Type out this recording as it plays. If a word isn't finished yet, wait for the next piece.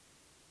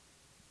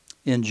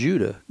In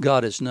Judah,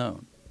 God is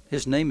known.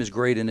 His name is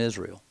great in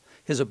Israel.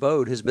 His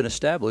abode has been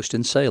established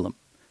in Salem,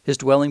 his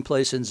dwelling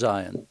place in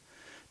Zion.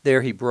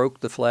 There he broke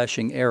the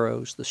flashing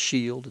arrows, the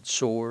shield and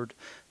sword,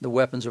 the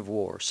weapons of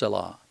war,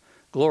 Selah.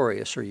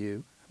 Glorious are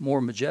you, more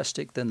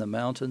majestic than the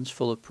mountains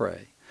full of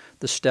prey.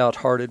 The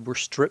stout-hearted were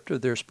stripped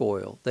of their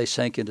spoil. They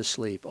sank into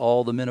sleep.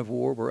 All the men of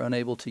war were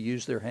unable to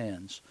use their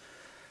hands.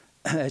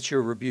 At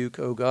your rebuke,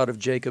 O God of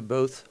Jacob,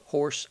 both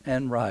horse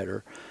and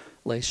rider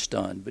lay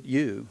stunned. But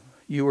you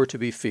are to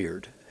be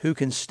feared. Who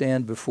can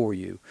stand before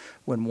you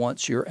when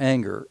once your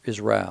anger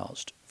is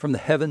roused? From the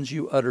heavens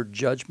you uttered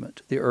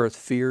judgment. The earth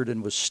feared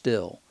and was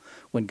still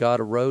when God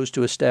arose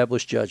to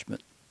establish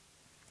judgment,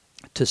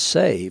 to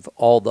save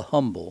all the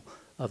humble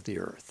of the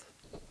earth.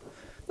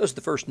 Those are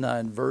the first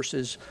 9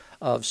 verses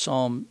of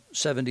Psalm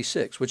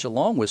 76, which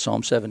along with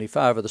Psalm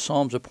 75 are the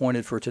Psalms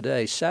appointed for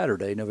today,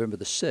 Saturday, November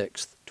the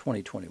 6th,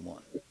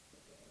 2021.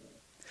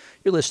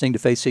 You're listening to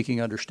Faith Seeking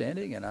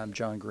Understanding, and I'm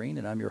John Green,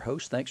 and I'm your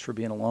host. Thanks for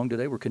being along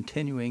today. We're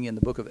continuing in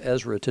the book of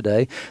Ezra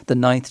today, the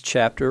 9th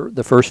chapter,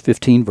 the first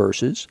 15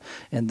 verses,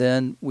 and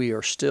then we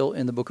are still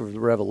in the book of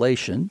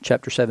Revelation,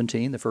 chapter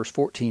 17, the first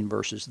 14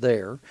 verses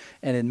there,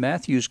 and in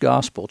Matthew's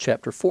Gospel,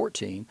 chapter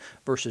 14,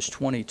 verses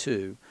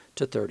 22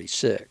 to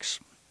 36.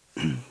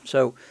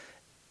 So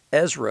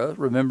Ezra,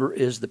 remember,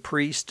 is the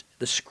priest,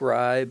 the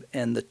scribe,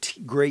 and the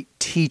great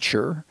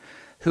teacher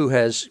who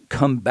has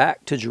come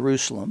back to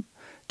Jerusalem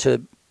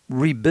to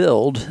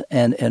rebuild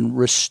and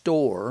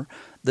restore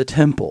the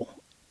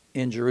temple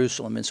in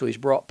Jerusalem. And so he's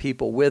brought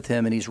people with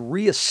him, and he's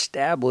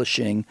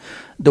reestablishing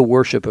the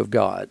worship of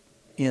God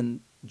in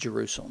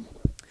Jerusalem.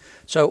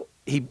 So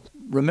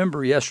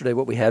remember yesterday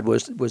what we had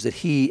was that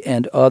he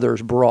and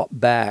others brought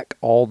back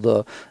all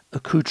the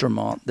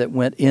accoutrement that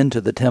went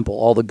into the temple,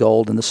 all the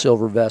gold and the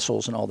silver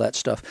vessels and all that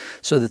stuff,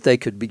 so that they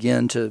could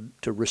begin to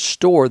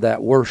restore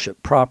that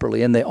worship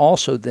properly. And they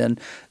also then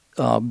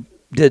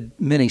did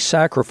many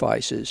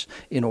sacrifices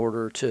in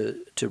order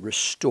to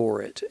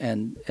restore it.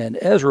 And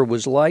Ezra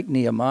was like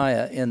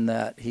Nehemiah in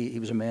that he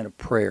was a man of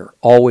prayer,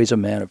 always a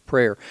man of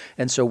prayer.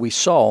 And so we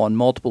saw on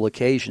multiple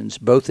occasions,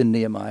 both in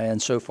Nehemiah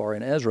and so far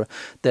in Ezra,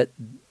 that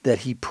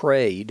he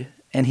prayed,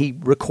 and he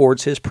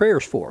records his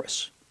prayers for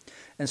us.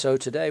 And so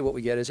today what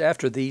we get is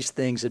after these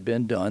things had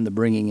been done, the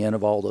bringing in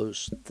of all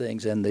those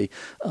things and the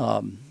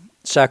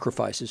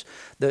sacrifices,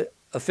 the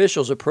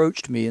officials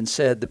approached me and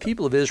said, "The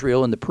people of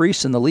Israel and the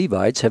priests and the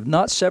Levites have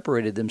not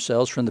separated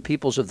themselves from the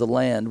peoples of the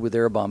land with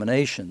their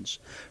abominations,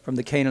 from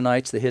the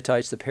Canaanites, the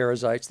Hittites, the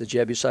Perizzites, the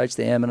Jebusites,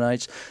 the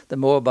Ammonites, the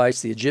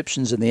Moabites, the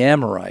Egyptians, and the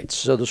Amorites."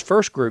 So those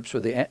first groups were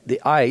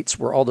the ites,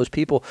 were all those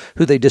people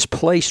who they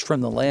displaced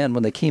from the land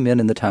when they came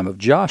in the time of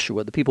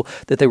Joshua, the people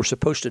that they were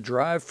supposed to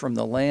drive from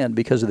the land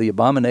because of the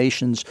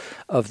abominations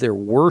of their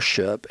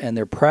worship and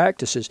their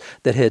practices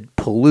that had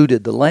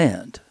polluted the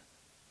land.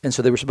 And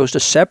so they were supposed to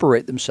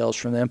separate themselves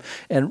from them.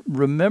 And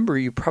remember,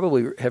 you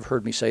probably have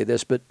heard me say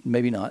this, but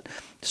maybe not.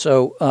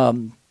 So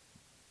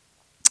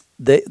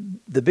the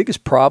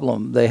biggest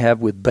problem they have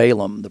with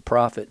Balaam, the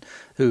prophet,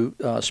 who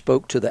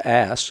spoke to the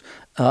ass,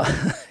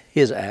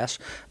 his ass,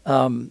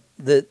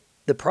 the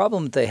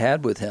problem that they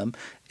had with him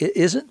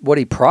isn't what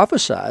he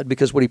prophesied,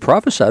 because what he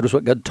prophesied was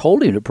what God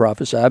told him to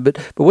prophesy, but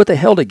what they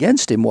held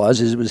against him was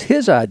it was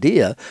his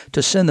idea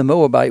to send the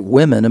Moabite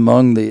women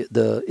among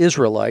the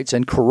Israelites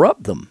and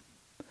corrupt them,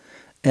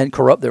 and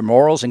corrupt their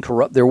morals and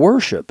corrupt their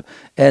worship.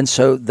 And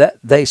so that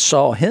they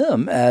saw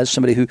him as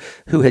somebody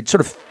who had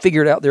sort of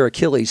figured out their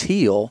Achilles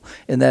heel,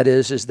 and that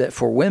is that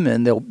for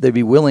women, they'd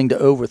be willing to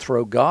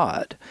overthrow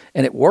God.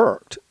 And it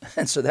worked.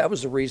 And so that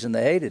was the reason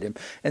they hated him.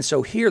 And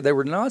so here, they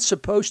were not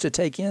supposed to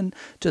take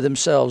into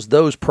themselves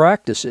those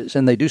practices,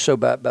 and they do so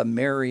by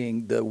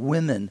marrying the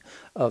women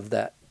of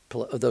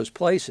those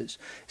places.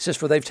 It says,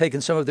 "For they've taken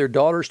some of their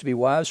daughters to be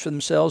wives for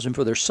themselves and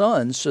for their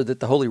sons, so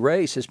that the holy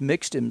race has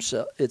mixed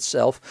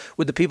itself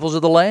with the peoples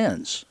of the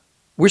lands."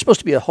 We're supposed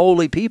to be a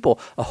holy people,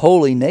 a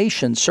holy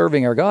nation,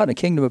 serving our God in a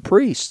kingdom of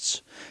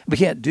priests. We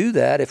can't do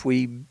that if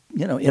we,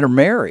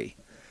 intermarry.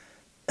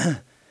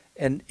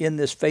 And in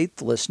this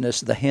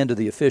faithlessness, the hand of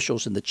the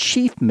officials and the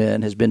chief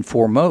men has been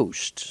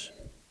foremost.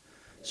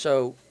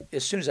 So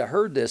as soon as I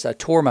heard this, I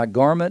tore my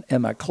garment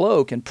and my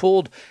cloak and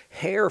pulled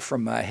hair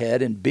from my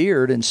head and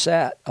beard and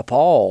sat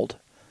appalled.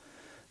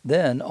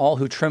 Then all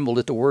who trembled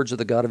at the words of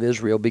the God of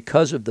Israel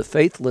because of the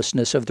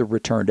faithlessness of the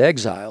returned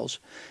exiles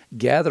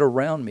gathered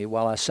around me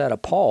while I sat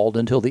appalled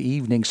until the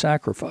evening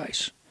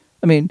sacrifice.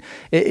 I mean,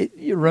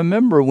 you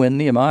remember when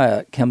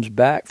Nehemiah comes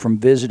back from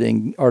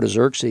visiting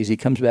Artaxerxes, he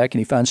comes back and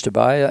he finds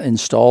Tobiah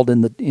installed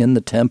in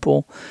the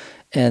temple,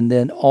 and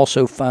then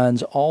also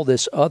finds all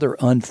this other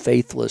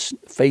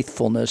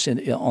faithfulness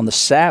on the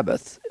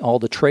Sabbath, all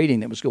the trading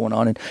that was going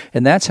on.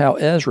 And that's how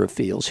Ezra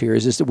feels here,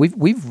 is that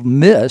we've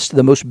missed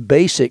the most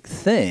basic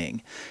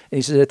thing. And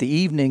he says, "At the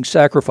evening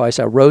sacrifice,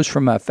 I rose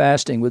from my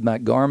fasting with my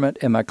garment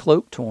and my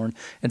cloak torn,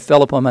 and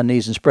fell upon my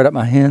knees and spread out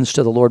my hands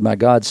to the Lord my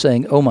God,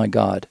 saying, 'O my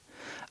God,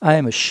 I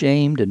am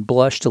ashamed and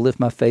blush to lift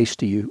my face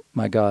to you,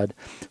 my God,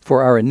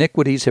 for our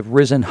iniquities have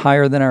risen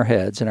higher than our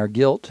heads, and our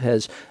guilt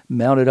has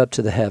mounted up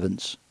to the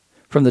heavens.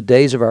 From the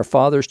days of our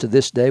fathers to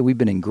this day, we've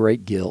been in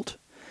great guilt.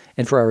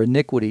 And for our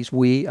iniquities,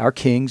 we, our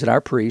kings and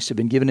our priests, have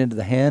been given into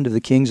the hand of the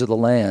kings of the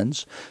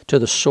lands, to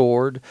the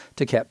sword,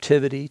 to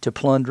captivity, to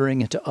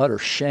plundering, and to utter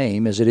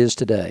shame, as it is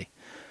today.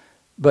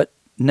 But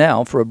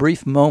now, for a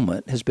brief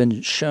moment,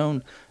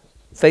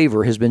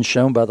 favor has been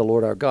shown by the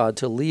Lord our God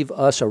to leave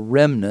us a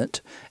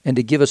remnant and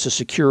to give us a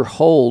secure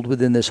hold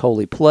within this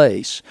holy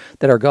place,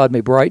 that our God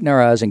may brighten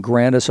our eyes and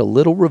grant us a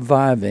little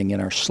reviving in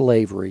our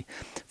slavery,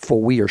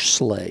 for we are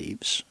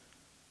slaves.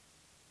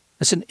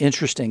 That's an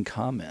interesting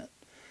comment.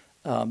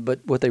 But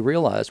what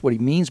he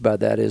means by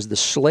that is the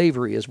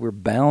slavery is we're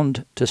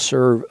bound to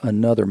serve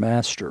another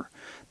master,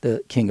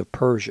 the king of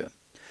Persia.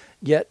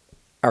 Yet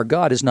our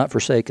God has not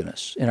forsaken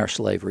us in our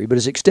slavery, but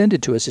has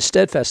extended to us his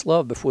steadfast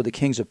love before the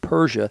kings of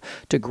Persia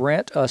to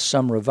grant us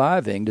some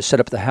reviving, to set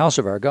up the house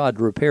of our God,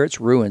 to repair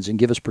its ruins, and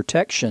give us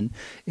protection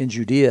in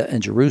Judea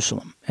and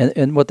Jerusalem.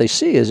 And what they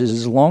see is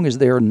as long as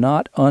they are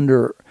not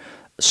under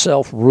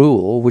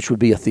self-rule, which would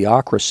be a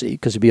theocracy,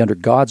 because it'd be under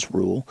God's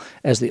rule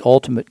as the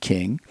ultimate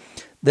king,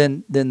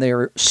 then they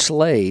are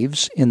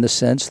slaves in the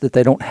sense that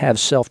they don't have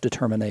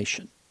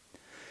self-determination.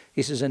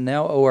 He says, and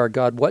now, O our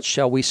God, what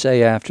shall we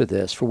say after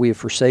this? For we have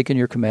forsaken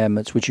your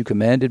commandments, which you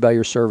commanded by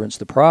your servants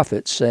the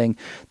prophets, saying,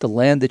 the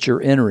land that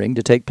you're entering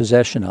to take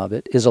possession of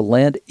it is a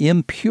land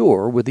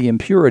impure with the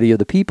impurity of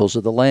the peoples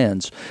of the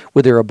lands.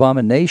 With their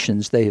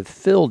abominations they have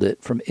filled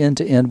it from end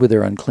to end with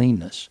their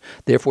uncleanness.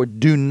 Therefore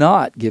do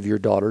not give your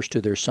daughters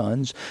to their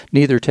sons,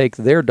 neither take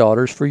their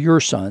daughters for your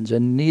sons,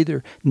 and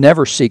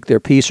never seek their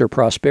peace or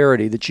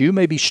prosperity, that you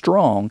may be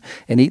strong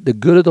and eat the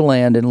good of the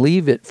land and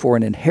leave it for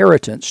an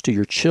inheritance to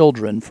your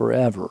children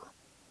forever.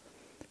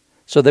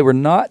 So they were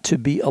not to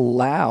be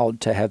allowed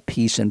to have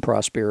peace and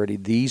prosperity.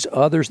 These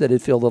others that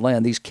had filled the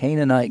land, these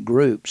Canaanite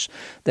groups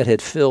that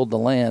had filled the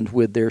land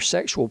with their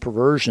sexual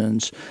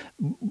perversions,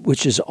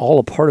 which is all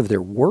a part of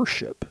their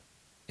worship.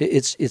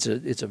 It's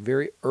a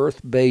very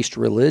earth-based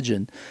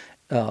religion.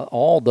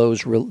 All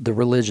the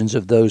religions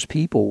of those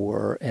people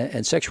were,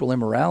 and sexual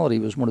immorality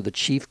was one of the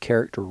chief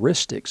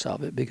characteristics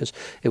of it, because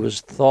it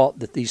was thought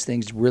that these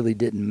things really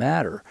didn't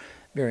matter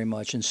very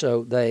much, and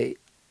so they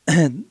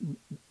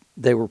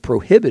were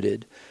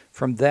prohibited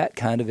from that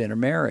kind of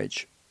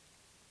intermarriage.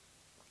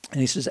 And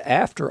he says,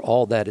 after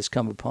all that has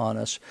come upon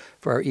us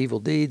for our evil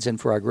deeds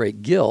and for our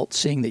great guilt,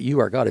 seeing that you,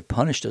 our God, have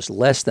punished us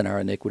less than our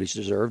iniquities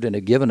deserved and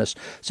have given us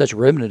such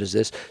remnant as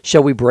this,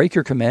 shall we break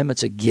your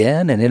commandments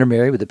again and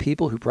intermarry with the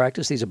people who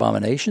practice these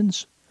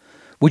abominations?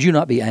 Would you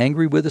not be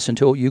angry with us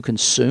until you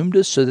consumed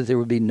us, so that there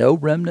would be no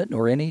remnant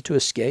nor any to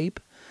escape?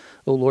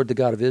 O Lord, the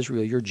God of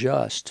Israel, you're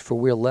just, for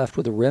we are left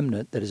with a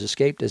remnant that has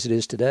escaped as it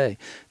is today.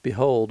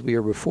 Behold, we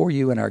are before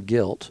you in our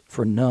guilt,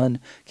 for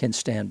none can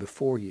stand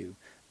before you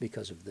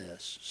because of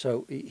this.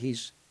 So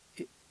he's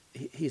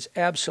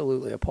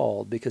absolutely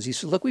appalled, because he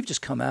says, look, we've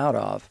just come out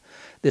of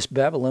this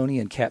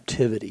Babylonian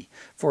captivity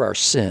for our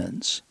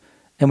sins.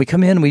 And we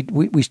come in and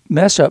we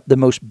mess up the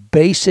most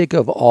basic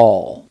of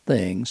all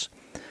things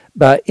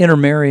by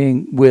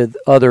intermarrying with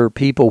other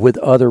people, with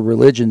other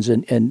religions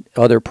and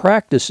other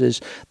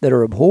practices that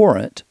are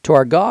abhorrent to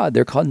our God.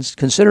 They're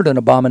considered an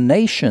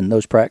abomination,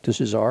 those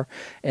practices are.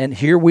 And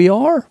here we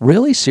are.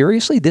 Really?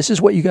 Seriously? This is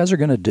what you guys are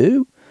going to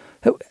do?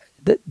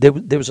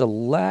 There was a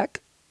lack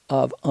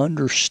of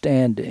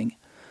understanding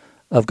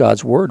of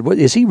God's Word.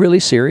 Is he really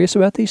serious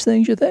about these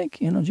things, you think?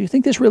 Do you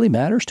think this really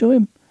matters to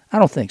him? I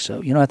don't think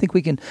so. I think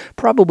we can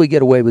probably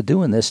get away with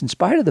doing this in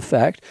spite of the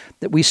fact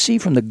that we see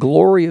from the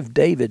glory of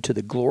David to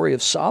the glory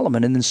of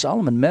Solomon, and then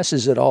Solomon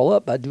messes it all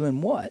up by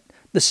doing what?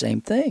 The same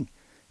thing.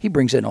 He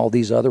brings in all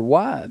these other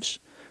wives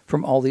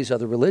from all these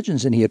other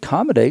religions, and he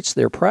accommodates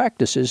their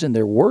practices and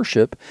their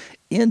worship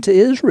into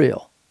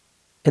Israel.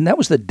 And that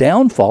was the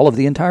downfall of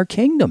the entire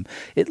kingdom.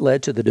 It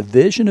led to the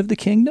division of the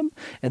kingdom,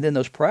 and then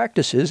those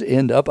practices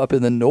end up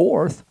in the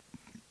north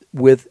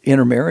with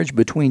intermarriage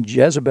between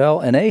Jezebel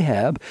and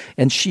Ahab,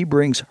 and she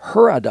brings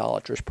her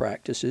idolatrous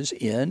practices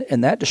in,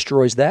 and that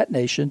destroys that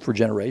nation for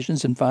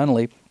generations, and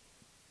finally,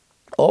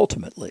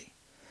 ultimately.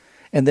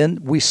 And then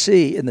we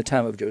see in the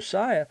time of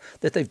Josiah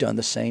that they've done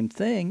the same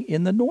thing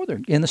in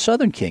the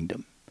southern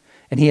kingdom.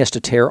 And he has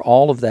to tear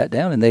all of that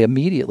down, and they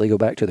immediately go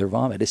back to their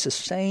vomit. It's the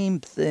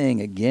same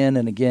thing again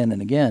and again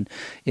and again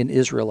in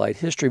Israelite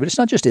history. But it's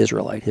not just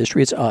Israelite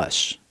history, it's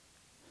us.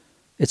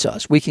 It's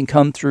us. We can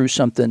come through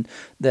something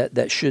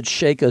that should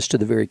shake us to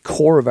the very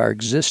core of our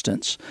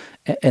existence,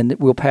 and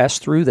we'll pass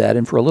through that.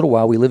 And for a little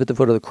while, we live at the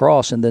foot of the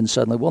cross, and then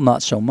suddenly, well,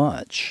 not so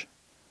much.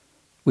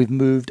 We've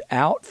moved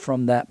out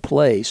from that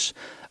place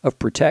of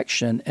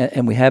protection,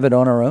 and we have it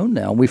on our own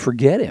now, and we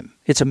forget him.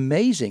 It's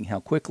amazing how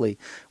quickly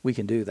we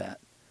can do that.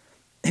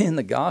 In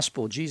the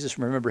gospel, Jesus,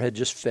 remember, had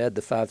just fed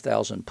the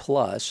 5,000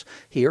 plus.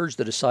 He urged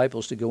the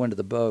disciples to go into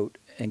the boat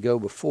and go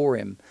before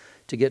him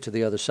to get to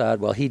the other side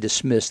while he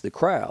dismissed the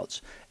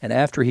crowds. And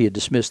after he had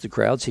dismissed the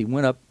crowds, he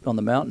went up on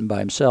the mountain by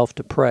himself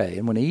to pray.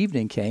 And when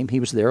evening came, he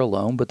was there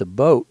alone, but the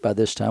boat by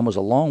this time was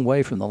a long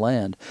way from the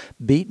land,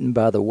 beaten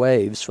by the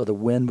waves, for the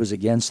wind was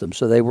against them.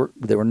 So they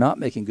were not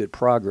making good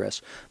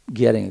progress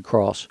getting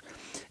across.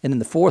 And in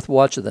the fourth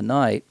watch of the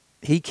night,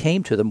 he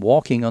came to them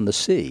walking on the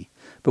sea.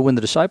 But when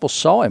the disciples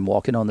saw him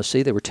walking on the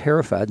sea, they were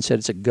terrified and said,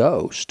 "It's a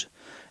ghost."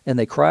 And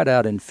they cried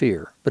out in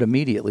fear. But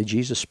immediately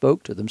Jesus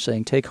spoke to them,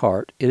 saying, "Take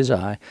heart, it is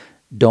I.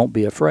 Don't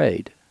be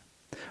afraid."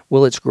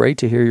 Well, it's great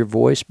to hear your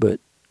voice, but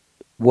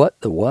what?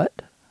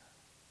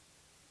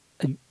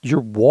 You're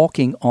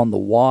walking on the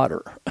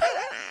water.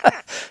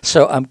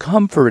 So I'm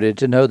comforted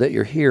to know that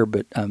you're here,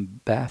 but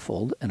I'm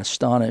baffled and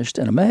astonished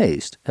and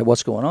amazed at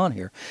what's going on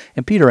here.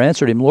 And Peter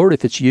answered him, "Lord,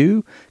 if it's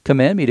you,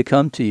 command me to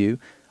come to you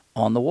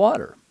on the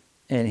water."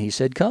 And he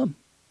said, "Come."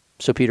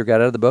 So Peter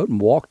got out of the boat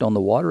and walked on the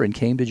water and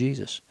came to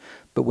Jesus.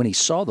 But when he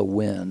saw the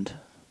wind,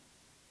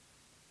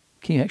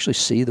 can you actually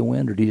see the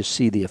wind, or do you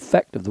see the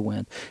effect of the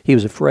wind? He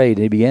was afraid,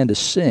 and he began to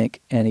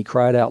sink, and he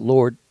cried out,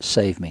 "Lord,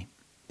 save me."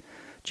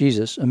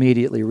 Jesus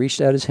immediately reached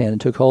out his hand and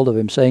took hold of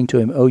him, saying to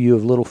him, "O you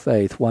of little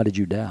faith, why did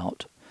you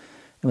doubt?"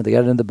 And when they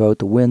got into the boat,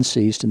 the wind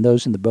ceased, and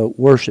those in the boat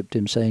worshipped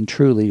him, saying,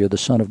 "Truly, you're the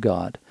Son of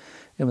God."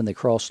 And when they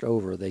crossed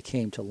over, they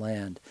came to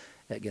land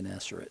at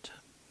Gennesaret.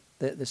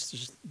 This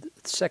is the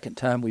second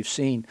time we've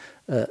seen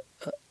a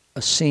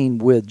scene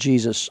with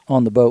Jesus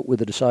on the boat with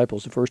the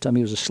disciples. The first time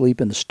he was asleep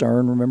in the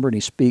stern, remember, and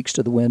he speaks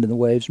to the wind and the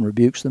waves and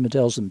rebukes them and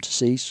tells them to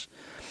cease.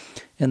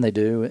 And they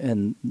do,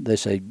 and they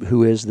say,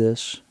 "Who is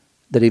this?"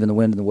 That even the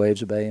wind and the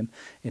waves obey him.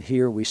 And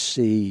here we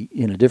see,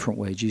 in a different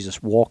way,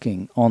 Jesus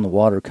walking on the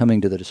water,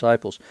 coming to the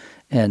disciples.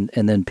 And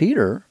then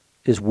Peter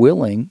is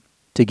willing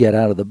to get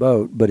out of the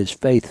boat, but his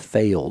faith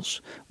fails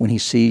when he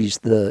sees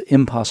the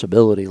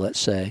impossibility, let's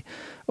say,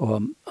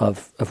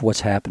 of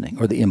what's happening,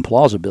 or the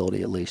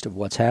implausibility, at least, of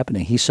what's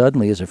happening. He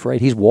suddenly is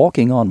afraid. He's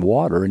walking on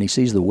water, and he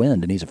sees the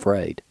wind, and he's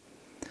afraid.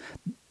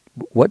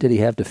 What did he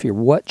have to fear?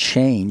 What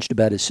changed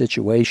about his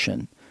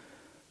situation?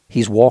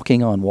 He's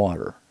walking on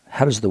water.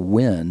 How does the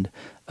wind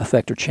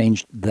affect or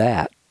change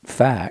that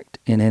fact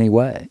in any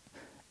way?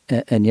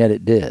 And yet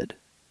it did.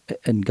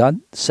 And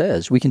God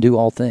says we can do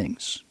all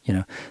things,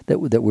 that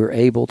we're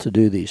able to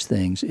do these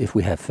things if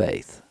we have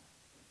faith.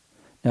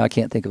 Now, I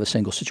can't think of a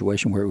single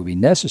situation where it would be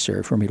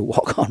necessary for me to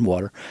walk on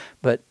water,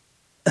 but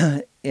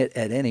at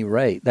any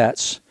rate,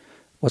 that's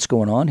what's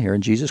going on here.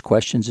 And Jesus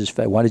questions his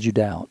faith. Why did you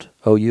doubt?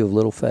 Oh, you of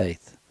little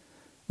faith.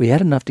 We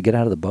had enough to get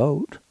out of the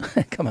boat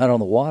and come out on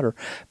the water,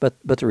 but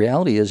the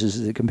reality is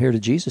that compared to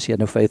Jesus, he had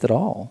no faith at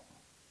all.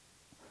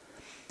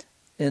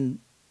 In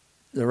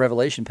the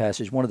Revelation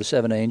passage, one of the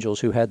seven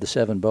angels who had the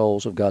seven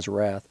bowls of God's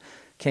wrath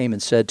came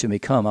and said to me,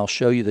 "Come, I'll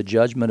show you the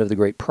judgment of the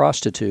great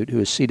prostitute who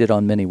is seated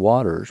on many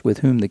waters, with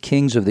whom the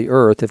kings of the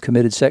earth have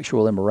committed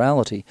sexual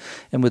immorality,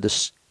 and with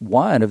the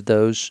wine of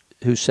those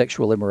whose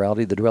sexual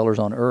immorality the dwellers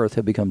on earth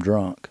have become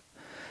drunk."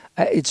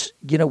 It's,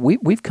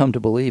 we've come to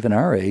believe in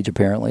our age,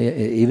 apparently,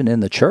 even in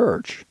the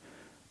church,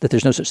 that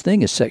there's no such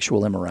thing as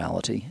sexual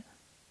immorality.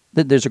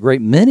 That there's a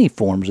great many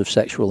forms of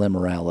sexual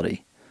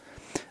immorality.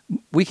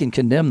 We can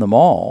condemn them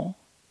all,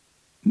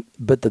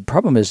 but the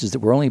problem is that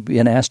we're only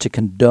being asked to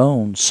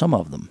condone some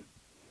of them.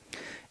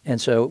 And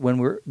so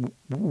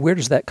where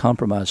does that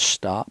compromise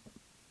stop?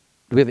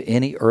 Do we have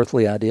any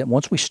earthly idea?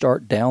 Once we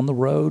start down the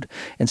road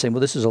and saying,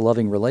 well, this is a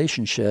loving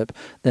relationship,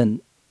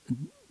 then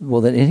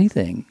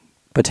anything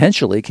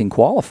potentially can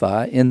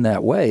qualify in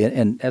that way.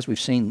 And as we've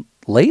seen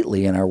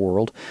lately in our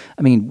world,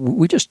 I mean,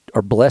 we just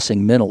are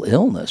blessing mental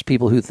illness.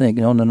 People who think,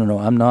 no,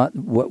 I'm not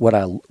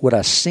what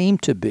I seem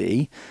to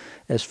be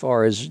as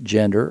far as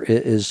gender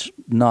is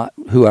not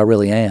who I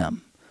really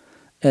am.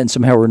 And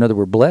somehow or another,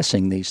 we're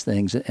blessing these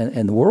things,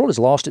 and the world has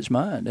lost its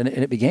mind. And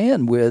it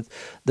began with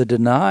the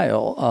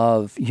denial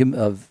of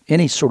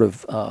any sort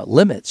of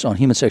limits on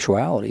human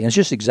sexuality. And it's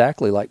just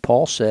exactly like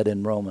Paul said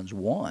in Romans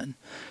 1,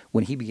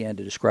 when he began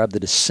to describe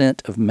the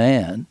descent of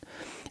man.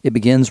 It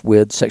begins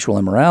with sexual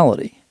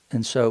immorality.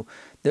 And so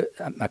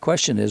my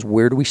question is,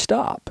 where do we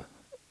stop?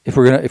 If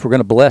we're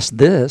gonna bless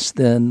this,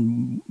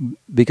 then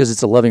because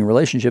it's a loving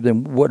relationship,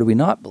 then what do we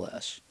not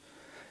bless?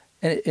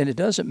 And it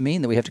doesn't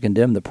mean that we have to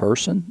condemn the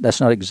person. That's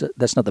not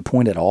the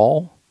point at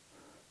all.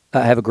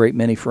 I have a great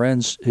many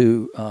friends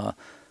who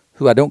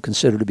I don't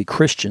consider to be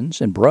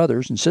Christians and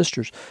brothers and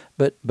sisters,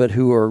 but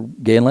who are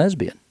gay and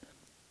lesbian.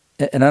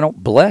 And I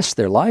don't bless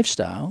their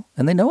lifestyle,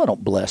 and they know I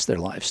don't bless their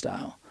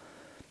lifestyle.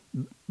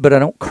 But I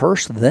don't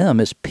curse them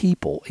as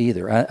people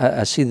either.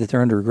 I see that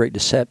they're under a great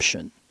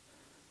deception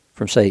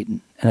from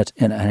Satan,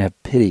 and I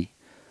have pity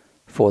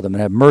for them,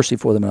 and I have mercy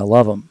for them, and I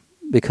love them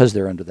because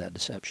they're under that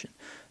deception.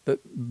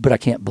 But I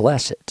can't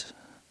bless it,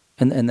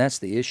 and that's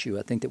the issue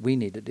I think that we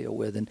need to deal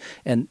with.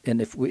 And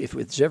if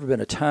there's ever been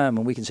a time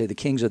when we can say the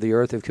kings of the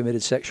earth have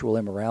committed sexual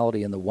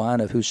immorality, and the wine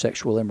of whose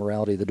sexual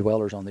immorality the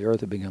dwellers on the earth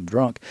have become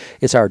drunk,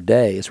 it's our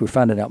day. As we're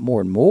finding out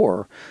more and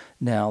more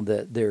now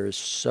that there is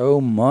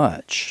so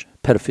much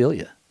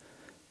pedophilia,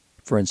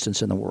 for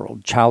instance, in the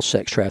world, child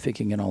sex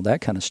trafficking and all that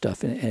kind of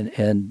stuff,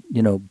 and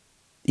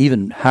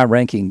even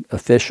high-ranking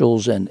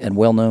officials and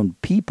well-known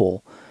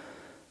people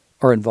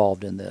are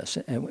involved in this,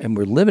 and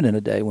we're living in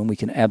a day when we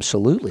can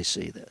absolutely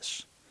see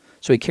this.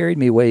 So he carried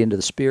me away into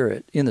the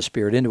spirit,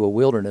 into a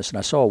wilderness, and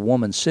I saw a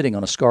woman sitting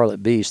on a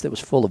scarlet beast that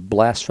was full of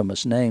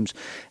blasphemous names,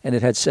 and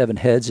it had 7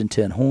 heads and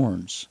 10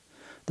 horns.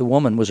 The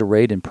woman was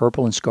arrayed in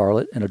purple and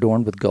scarlet and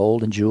adorned with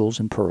gold and jewels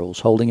and pearls,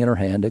 holding in her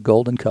hand a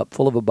golden cup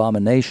full of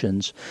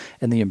abominations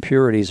and the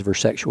impurities of her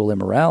sexual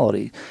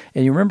immorality.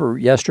 And you remember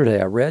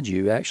yesterday I read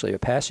you actually a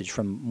passage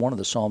from one of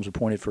the Psalms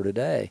appointed for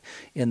today.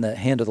 In the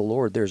hand of the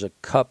Lord there's a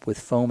cup with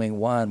foaming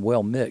wine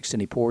well mixed,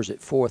 and he pours it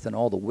forth, and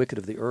all the wicked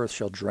of the earth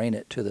shall drain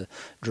it to the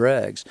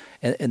dregs.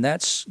 And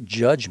that's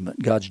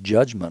judgment, God's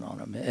judgment on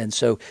them. And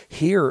so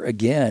here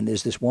again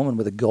is this woman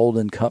with a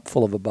golden cup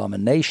full of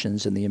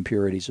abominations and the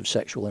impurities of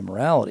sexual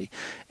immorality.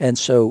 And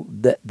so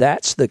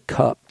that's the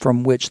cup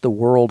from which the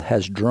world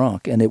has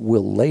drunk, and it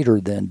will later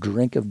then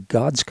drink of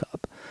God's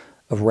cup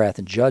of wrath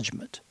and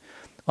judgment.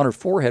 On her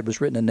forehead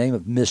was written a name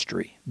of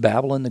mystery,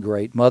 Babylon the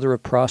Great, mother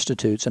of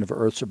prostitutes and of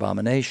earth's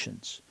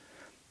abominations.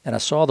 And I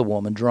saw the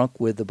woman drunk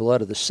with the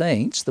blood of the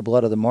saints, the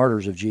blood of the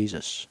martyrs of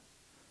Jesus.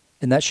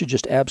 And that should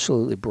just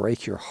absolutely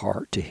break your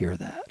heart to hear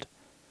that.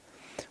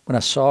 When I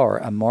saw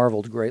her, I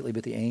marveled greatly,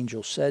 but the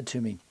angel said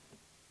to me,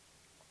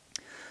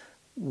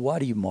 "Why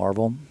do you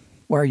marvel?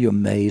 Why are you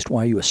amazed?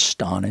 Why are you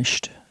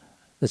astonished?"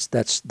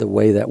 That's the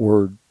way that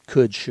word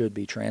should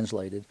be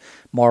translated.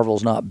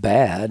 Marvel's not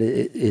bad.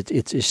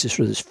 It's just sort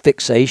of this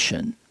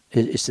fixation.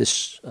 It's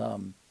this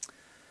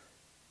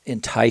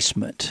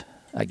enticement,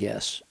 I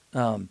guess.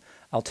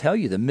 I'll tell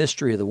you the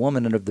mystery of the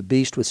woman and of the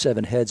beast with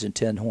 7 heads and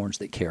 10 horns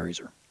that carries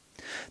her.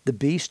 The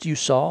beast you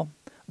saw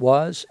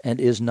was and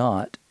is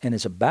not, and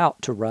is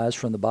about to rise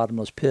from the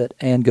bottomless pit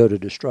and go to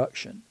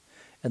destruction.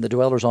 And the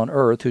dwellers on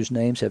earth, whose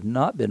names have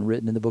not been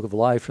written in the book of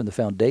life from the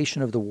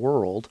foundation of the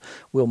world,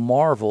 will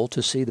marvel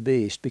to see the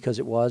beast, because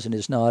it was and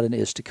is not and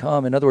is to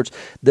come. In other words,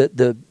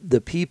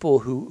 the people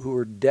who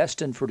are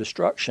destined for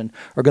destruction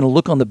are going to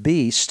look on the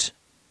beast,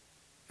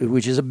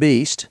 which is a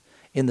beast,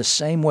 in the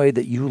same way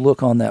that you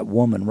look on that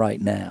woman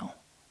right now.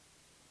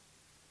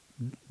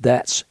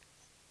 That's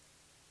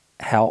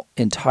how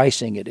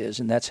enticing it is,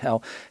 and that's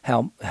how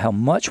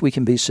much we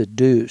can be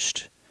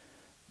seduced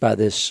by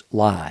this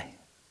lie,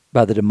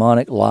 by the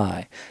demonic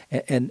lie.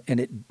 And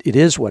it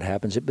is what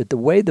happens. But the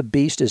way the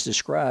beast is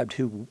described,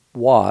 who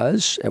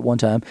was at one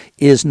time,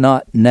 is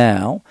not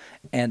now,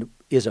 and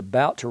is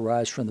about to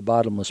rise from the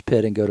bottomless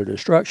pit and go to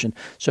destruction.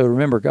 So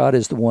remember, God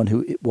is the one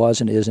who was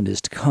and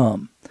is to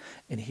come.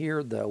 And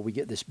here, though, we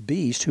get this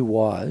beast who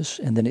was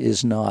and then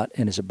is not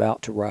and is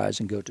about to rise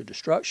and go to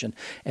destruction.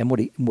 And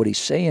what he's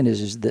saying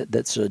is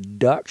that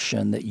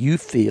seduction that you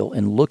feel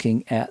in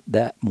looking at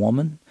that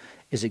woman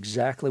is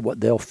exactly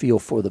what they'll feel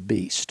for the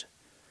beast.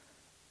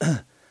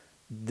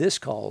 This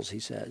calls, he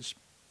says,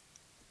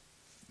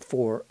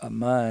 for a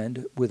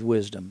mind with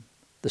wisdom.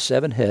 The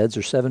 7 heads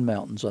are 7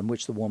 mountains on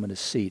which the woman is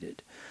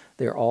seated.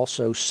 There are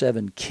also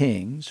 7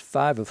 kings,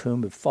 5 of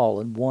whom have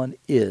fallen. One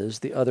is,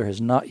 the other has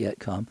not yet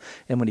come.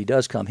 And when he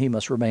does come, he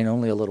must remain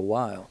only a little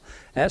while.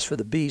 As for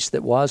the beast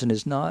that was and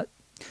is not,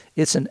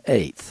 it's an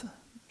 8th.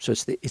 So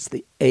it's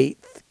the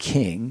 8th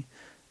king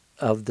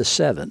of the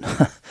 7.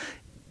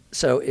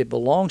 So it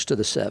belongs to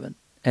the 7.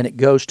 And it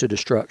goes to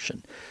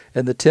destruction.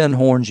 And the 10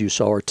 horns you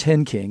saw are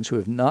 10 kings who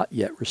have not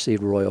yet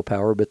received royal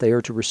power, but they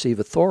are to receive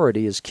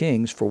authority as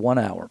kings for 1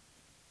 hour,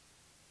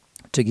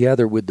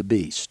 together with the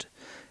beast.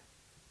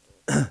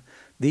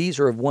 These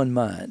are of one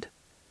mind,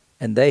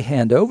 and they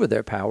hand over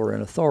their power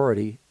and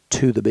authority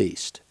to the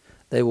beast.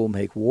 They will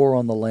make war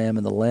on the Lamb,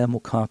 and the Lamb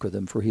will conquer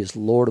them, for he is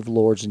Lord of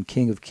lords and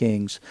King of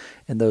kings,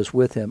 and those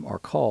with him are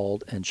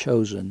called and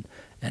chosen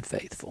and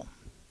faithful.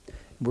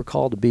 We're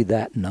called to be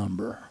that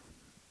number.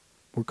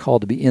 We're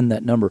called to be in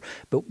that number.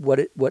 But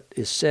what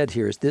is said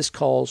here is this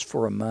calls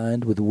for a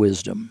mind with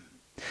wisdom.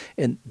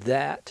 And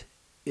that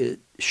it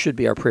should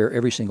be our prayer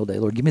every single day.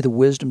 Lord, give me the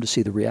wisdom to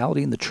see the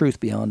reality and the truth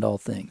beyond all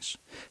things.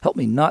 Help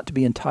me not to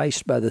be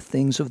enticed by the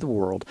things of the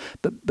world,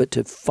 but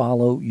to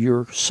follow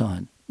your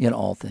Son in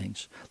all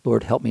things.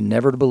 Lord, help me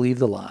never to believe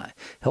the lie.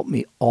 Help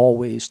me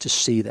always to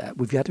see that.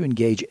 We've got to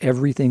engage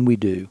everything we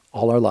do,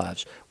 all our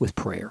lives, with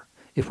prayer.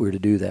 If we're to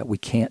do that, we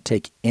can't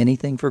take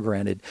anything for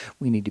granted.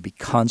 We need to be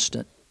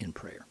constant in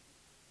prayer.